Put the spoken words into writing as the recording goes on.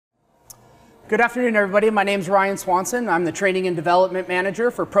Good afternoon, everybody. My name is Ryan Swanson. I'm the Training and Development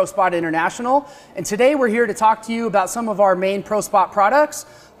Manager for ProSpot International. And today we're here to talk to you about some of our main ProSpot products,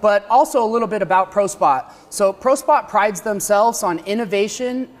 but also a little bit about ProSpot. So ProSpot prides themselves on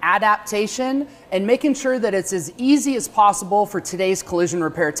innovation, adaptation, and making sure that it's as easy as possible for today's collision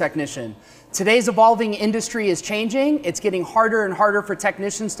repair technician. Today's evolving industry is changing. It's getting harder and harder for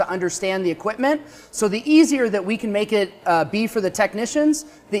technicians to understand the equipment. So the easier that we can make it be for the technicians,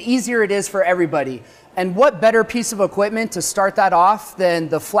 the easier it is for everybody. And what better piece of equipment to start that off than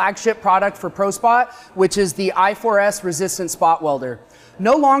the flagship product for ProSpot, which is the i4S Resistance Spot Welder.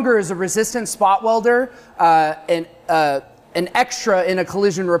 No longer is a Resistance Spot Welder an extra in a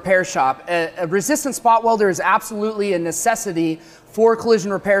collision repair shop. A Resistance Spot Welder is absolutely a necessity for a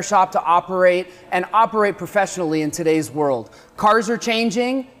collision repair shop to operate and operate professionally in today's world. Cars are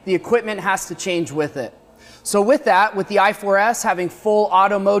changing, the equipment has to change with it. So with that, with the i4S having full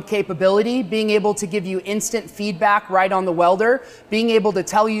auto mode capability, being able to give you instant feedback right on the welder, being able to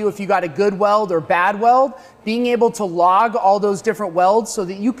tell you if you got a good weld or bad weld, being able to log all those different welds so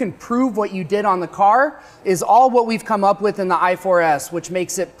that you can prove what you did on the car is all what we've come up with in the i4S, which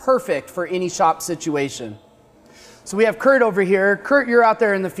makes it perfect for any shop situation. So we have Kurt over here. Kurt, you're out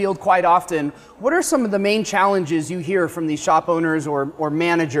there in the field quite often. What are some of the main challenges you hear from these shop owners or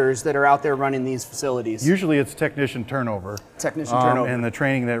managers that are out there running these facilities? Usually it's technician turnover. Technician turnover. And the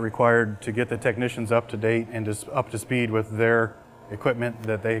training that required to get the technicians up to date and just up to speed with their equipment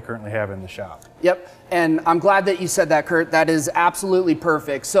that they currently have in the shop. Yep, and I'm glad that you said that, Kurt. That is absolutely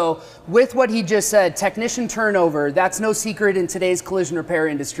perfect. So with what he just said, technician turnover, that's no secret in today's collision repair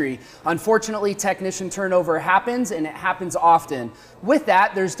industry. Unfortunately, technician turnover happens, and it happens often. With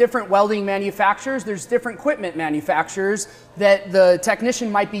that, there's different welding manufacturers, there's different equipment manufacturers that the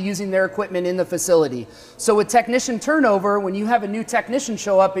technician might be using their equipment in the facility. So with technician turnover, when you have a new technician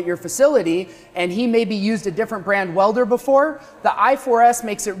show up at your facility and he maybe used a different brand welder before, the i4S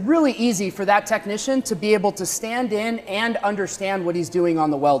makes it really easy for that technician to be able to stand in and understand what he's doing on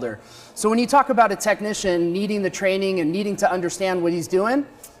the welder. So when you talk about a technician needing the training and needing to understand what he's doing,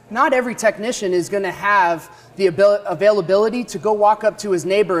 not every technician is going to have the availability to go walk up to his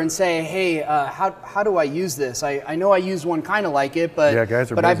neighbor and say, hey, how do I use this? I know I use one kind of like it, but, yeah,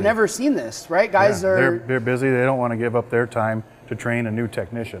 guys are busy. I've never seen this, right? Guys they're busy. They don't want to give up their time to train a new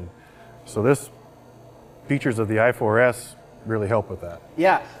technician. So this features of the i4S really help with that.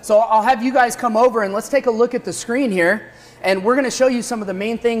 Yeah, so I'll have you guys come over and let's take a look at the screen here. And we're going to show you some of the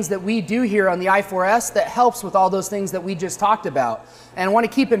main things that we do here on the i4S that helps with all those things that we just talked about. And I want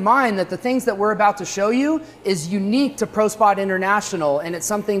to keep in mind that the things that we're about to show you is unique to ProSpot International, and it's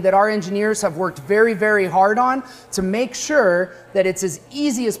something that our engineers have worked very, very hard on to make sure that it's as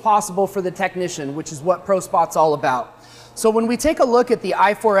easy as possible for the technician, which is what ProSpot's all about. So when we take a look at the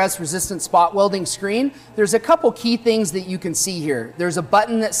i4S Resistance Spot Welding screen, there's a couple key things that you can see here. There's a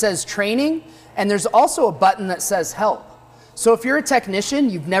button that says Training, and there's also a button that says Help. So if you're a technician,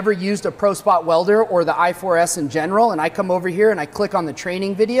 you've never used a ProSpot welder or the i4S in general, and I come over here and I click on the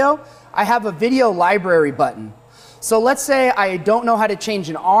training video, I have a video library button. So let's say I don't know how to change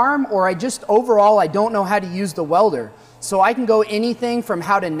an arm, or I don't know how to use the welder. So I can go anything from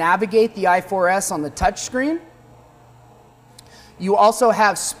how to navigate the i4S on the touch screen. You also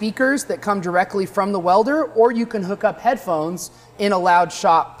have speakers that come directly from the welder, or you can hook up headphones in a loud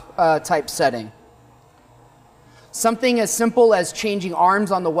shop type setting. Something as simple as changing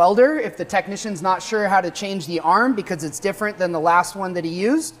arms on the welder, if the technician's not sure how to change the arm because it's different than the last one that he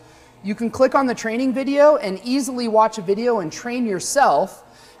used, you can click on the training video and easily watch a video and train yourself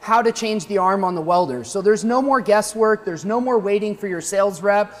how to change the arm on the welder. So there's no more guesswork, there's no more waiting for your sales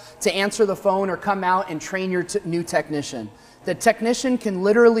rep to answer the phone or come out and train your new technician. The technician can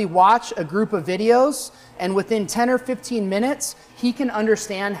literally watch a group of videos, and within 10 or 15 minutes, he can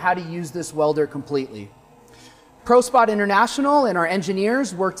understand how to use this welder completely. ProSpot International and our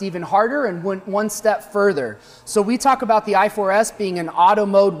engineers worked even harder and went one step further. So we talk about the i4S being an auto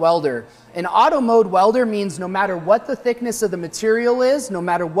mode welder. An auto mode welder means no matter what the thickness of the material is, no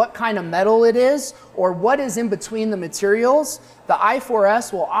matter what kind of metal it is, or what is in between the materials, the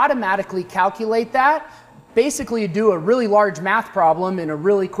i4S will automatically calculate that, basically do a really large math problem in a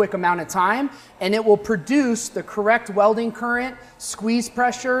really quick amount of time, and it will produce the correct welding current, squeeze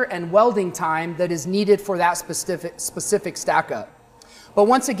pressure, and welding time that is needed for that specific stack up. But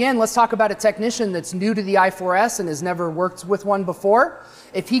once again, let's talk about a technician that's new to the i4S and has never worked with one before.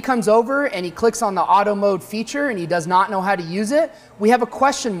 If he comes over and he clicks on the auto mode feature and he does not know how to use it, we have a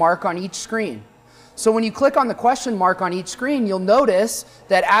question mark on each screen. So when you click on the question mark on each screen, you'll notice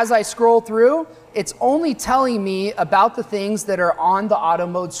that as I scroll through, it's only telling me about the things that are on the auto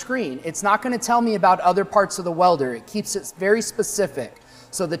mode screen. It's not going to tell me about other parts of the welder. It keeps it very specific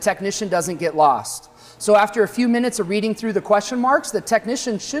so the technician doesn't get lost. So after a few minutes of reading through the question marks, the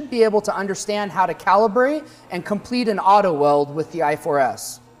technician should be able to understand how to calibrate and complete an auto weld with the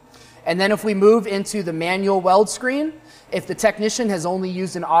i4S. And then if we move into the manual weld screen, if the technician has only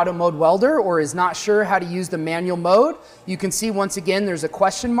used an auto mode welder or is not sure how to use the manual mode, you can see once again there's a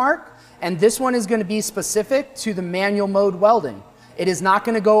question mark, and this one is going to be specific to the manual mode welding. It is not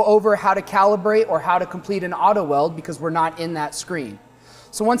going to go over how to calibrate or how to complete an auto weld because we're not in that screen.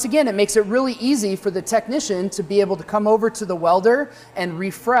 So once again, it makes it really easy for the technician to be able to come over to the welder and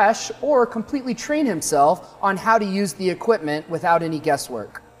refresh or completely train himself on how to use the equipment without any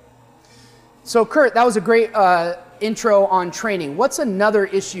guesswork. So Kurt, that was a great intro on training. What's another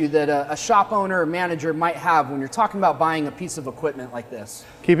issue that a shop owner or manager might have when you're talking about buying a piece of equipment like this?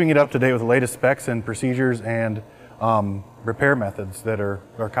 Keeping it up to date with the latest specs and procedures and repair methods that are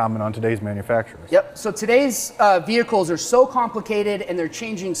common on today's manufacturers. Yep, so today's vehicles are so complicated and they're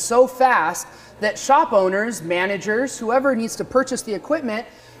changing so fast that shop owners, managers, whoever needs to purchase the equipment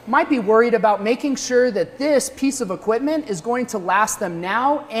might be worried about making sure that this piece of equipment is going to last them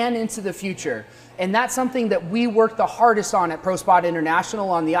now and into the future. And that's something that we work the hardest on at ProSpot International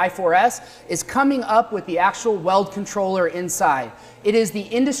on the i4S, is coming up with the actual weld controller inside. It is the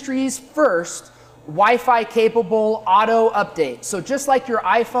industry's first Wi-Fi capable auto update. So just like your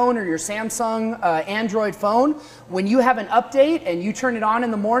iPhone or your Samsung Android phone, when you have an update and you turn it on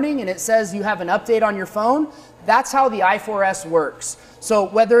in the morning and it says you have an update on your phone, that's how the i4S works. So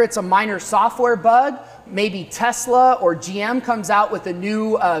whether it's a minor software bug, maybe Tesla or GM comes out with a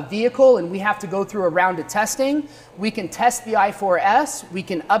new vehicle and we have to go through a round of testing, we can test the i4S, we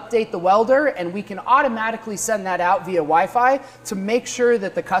can update the welder, and we can automatically send that out via Wi-Fi to make sure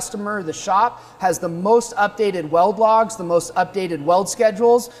that the customer, the shop, has the most updated weld logs, the most updated weld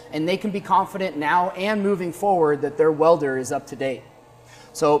schedules, and they can be confident now and moving forward that their welder is up to date.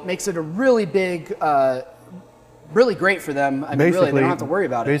 So it makes it a really big, really great for them. I mean, really, they don't have to worry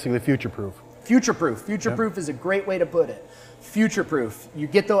about it. Basically future-proof. Future-proof. Future-proof is a great way to put it. Future-proof. You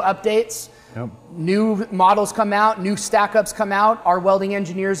get the updates, new models come out, new stack-ups come out, our welding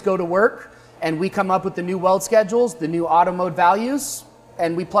engineers go to work, and we come up with the new weld schedules, the new auto mode values,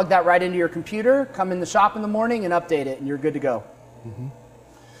 and we plug that right into your computer, come in the shop in the morning and update it, and you're good to go.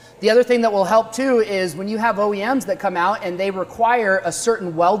 The other thing that will help too is when you have OEMs that come out and they require a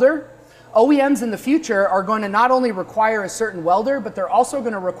certain welder, OEMs in the future are going to not only require a certain welder, but they're also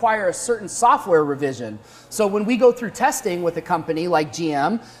going to require a certain software revision. So when we go through testing with a company like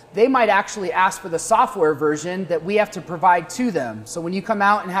GM, they might actually ask for the software version that we have to provide to them. So when you come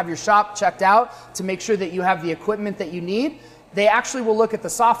out and have your shop checked out to make sure that you have the equipment that you need, they actually will look at the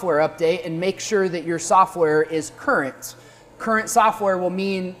software update and make sure that your software is current. Current software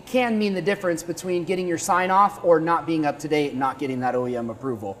can mean the difference between getting your sign off or not being up to date and not getting that OEM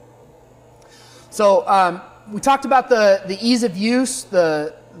approval. So we talked about the ease of use,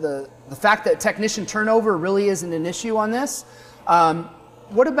 the fact that technician turnover really isn't an issue on this.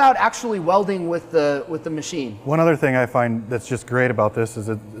 What about actually welding with the machine? One other thing I find that's just great about this is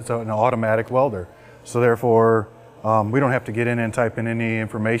it's an automatic welder. So therefore, we don't have to get in and type in any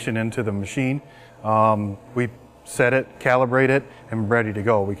information into the machine. We set it, calibrate it, and we're ready to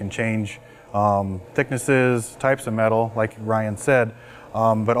go. We can change thicknesses, types of metal, like Ryan said,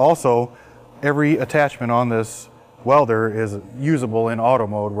 but also every attachment on this welder is usable in auto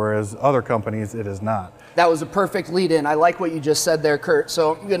mode, whereas other companies it is not. That was a perfect lead in. I like what you just said there, Kurt.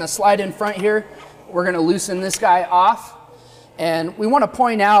 So I'm going to slide in front here. We're going to loosen this guy off. And we want to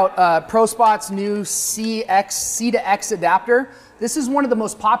point out ProSpot's new C2X Adapter. This is one of the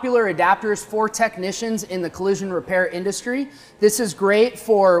most popular adapters for technicians in the collision repair industry. This is great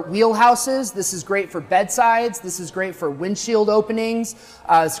for wheelhouses. This is great for bedsides. This is great for windshield openings.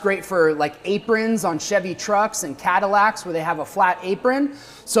 It's great for like aprons on Chevy trucks and Cadillacs where they have a flat apron.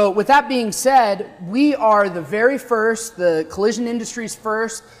 So with that being said, we are the very first, the collision industry's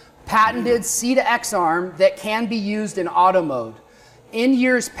first patented C2X arm that can be used in auto mode. In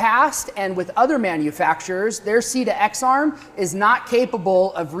years past and with other manufacturers, their C2X arm is not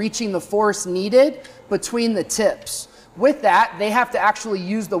capable of reaching the force needed between the tips. With that, they have to actually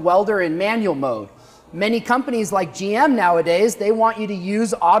use the welder in manual mode. Many companies like GM nowadays, they want you to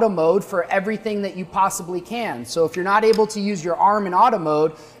use auto mode for everything that you possibly can. So if you're not able to use your arm in auto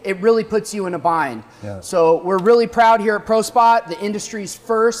mode, it really puts you in a bind. Yeah. So we're really proud here at ProSpot, the industry's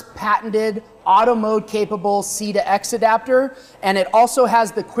first patented auto mode capable C2X adapter, and it also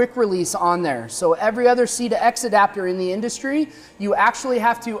has the quick release on there. So every other C2X adapter in the industry, you actually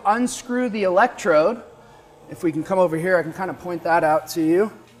have to unscrew the electrode. If we can come over here, I can kind of point that out to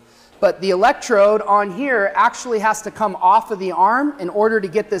you. But the electrode on here actually has to come off of the arm in order to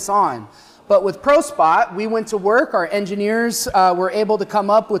get this on. But with ProSpot, we went to work, our engineers were able to come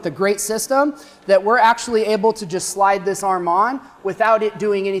up with a great system that we're actually able to just slide this arm on without it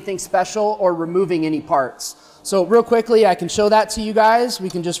doing anything special or removing any parts. So real quickly, I can show that to you guys. We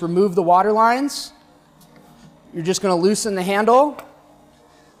can just remove the water lines. You're just gonna loosen the handle.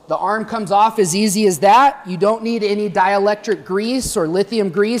 The arm comes off as easy as that. You don't need any dielectric grease or lithium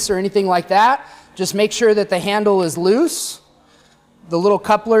grease or anything like that. Just make sure that the handle is loose. The little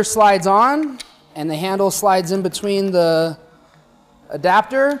coupler slides on and the handle slides in between the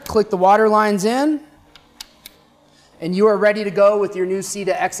adapter. Click the water lines in and you are ready to go with your new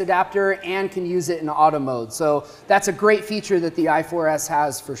C2X adapter and can use it in auto mode. So that's a great feature that the i4S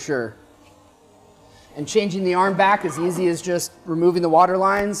has for sure. And changing the arm back is easy as just removing the water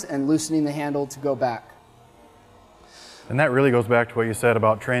lines and loosening the handle to go back. And that really goes back to what you said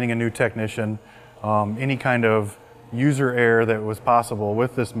about training a new technician. Any kind of user error that was possible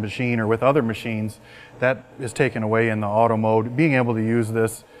with this machine or with other machines, that is taken away in the auto mode. Being able to use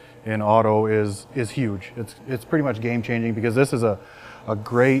this in auto is huge. It's pretty much game changing because this is a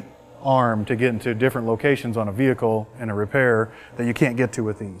great arm to get into different locations on a vehicle and a repair that you can't get to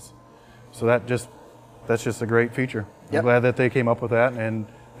with these. So that's just a great feature. Yep. I'm glad that they came up with that, and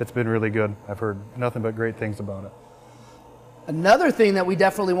it's been really good. I've heard nothing but great things about it. Another thing that we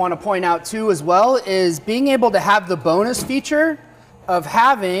definitely want to point out too as well is being able to have the bonus feature of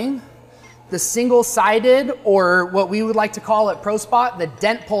having the single-sided, or what we would like to call at ProSpot, the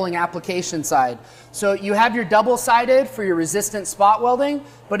dent pulling application side. So you have your double-sided for your resistance spot welding,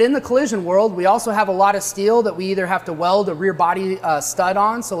 but in the collision world, we also have a lot of steel that we either have to weld a rear body stud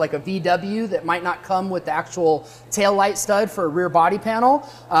on, so like a VW that might not come with the actual tail light stud for a rear body panel.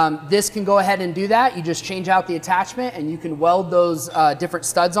 This can go ahead and do that. You just change out the attachment and you can weld those different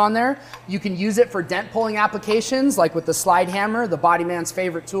studs on there. You can use it for dent pulling applications, like with the slide hammer, the body man's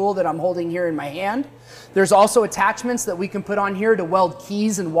favorite tool that I'm holding here in my hand. There's also attachments that we can put on here to weld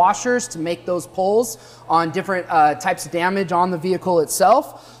keys and washers to make those pulls on different types of damage on the vehicle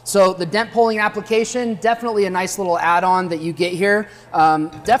itself. So the dent pulling application, definitely a nice little add-on that you get here.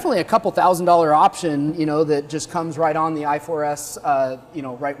 Definitely a couple $1,000 option, you know, that just comes right on the i4S, you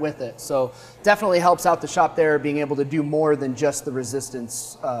know, right with it. So definitely helps out the shop there, being able to do more than just the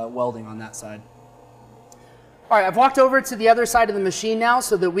resistance welding on that side. All right, I've walked over to the other side of the machine now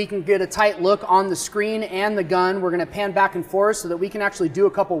so that we can get a tight look on the screen and the gun. We're gonna pan back and forth so that we can actually do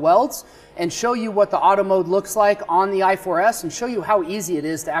a couple welds and show you what the auto mode looks like on the i4S and show you how easy it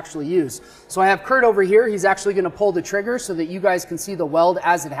is to actually use. So I have Kurt over here. He's actually gonna pull the trigger so that you guys can see the weld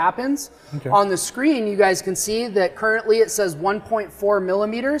as it happens. Okay. On the screen, you guys can see that currently it says 1.4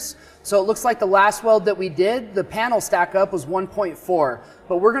 millimeters. So it looks like the last weld that we did, the panel stack up was 1.4.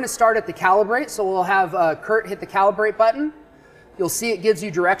 But we're gonna start at the calibrate, so we'll have Kurt hit the calibrate button. You'll see it gives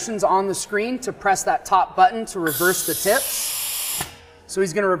you directions on the screen to press that top button to reverse the tips. So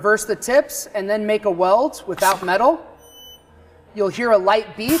he's gonna reverse the tips and then make a weld without metal. You'll hear a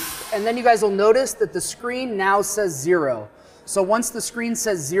light beep, and then you guys will notice that the screen now says 0. So once the screen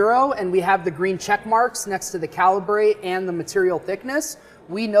says 0 and we have the green check marks next to the calibrate and the material thickness,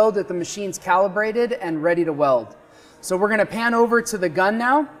 we know that the machine's calibrated and ready to weld. So we're gonna pan over to the gun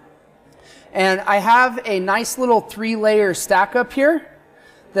now. And I have a nice little 3-layer stack up here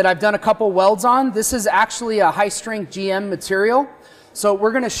that I've done a couple welds on. This is actually a high-strength GM material. So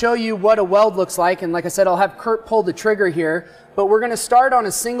we're gonna show you what a weld looks like. And like I said, I'll have Kurt pull the trigger here. But we're gonna start on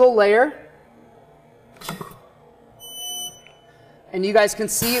a single layer. And you guys can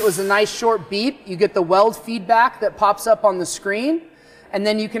see it was a nice short beep. You get the weld feedback that pops up on the screen. And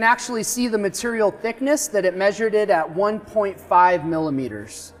then you can actually see the material thickness that it measured it at 1.5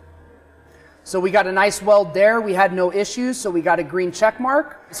 millimeters. So we got a nice weld there. We had no issues, so we got a green check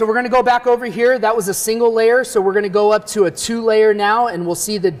mark. So we're gonna go back over here. That was a single layer, so we're gonna go up to a 2-layer now, and we'll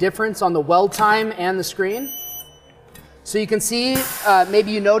see the difference on the weld time and the screen. So you can see,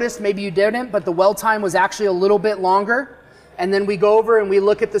 maybe you noticed, maybe you didn't, but the weld time was actually a little bit longer. And then we go over and we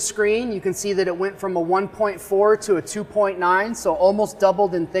look at the screen. You can see that it went from a 1.4 to a 2.9, so almost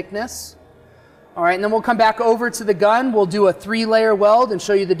doubled in thickness. All right, and then we'll come back over to the gun. We'll do a 3-layer weld and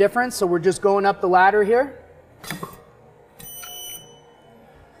show you the difference. So we're just going up the ladder here.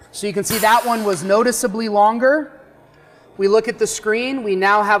 So you can see that one was noticeably longer. We look at the screen, we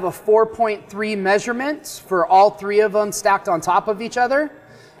now have a 4.3 measurement for all 3 of them stacked on top of each other,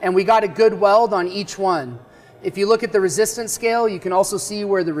 and we got a good weld on each one. If you look at the resistance scale, you can also see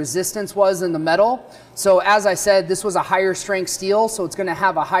where the resistance was in the metal. So as I said, this was a higher strength steel, so it's going to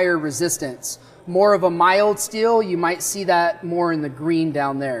have a higher resistance. More of a mild steel, you might see that more in the green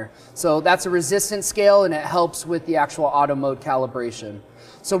down there. So that's a resistance scale, and it helps with the actual auto mode calibration.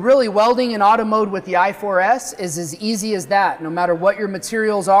 So really, welding in auto mode with the i4S is as easy as that. No matter what your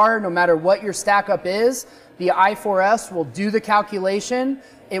materials are, no matter what your stack up is, the i4S will do the calculation.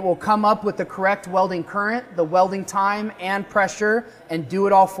 It will come up with the correct welding current, the welding time and pressure, and do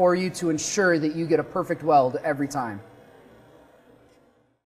it all for you to ensure that you get a perfect weld every time.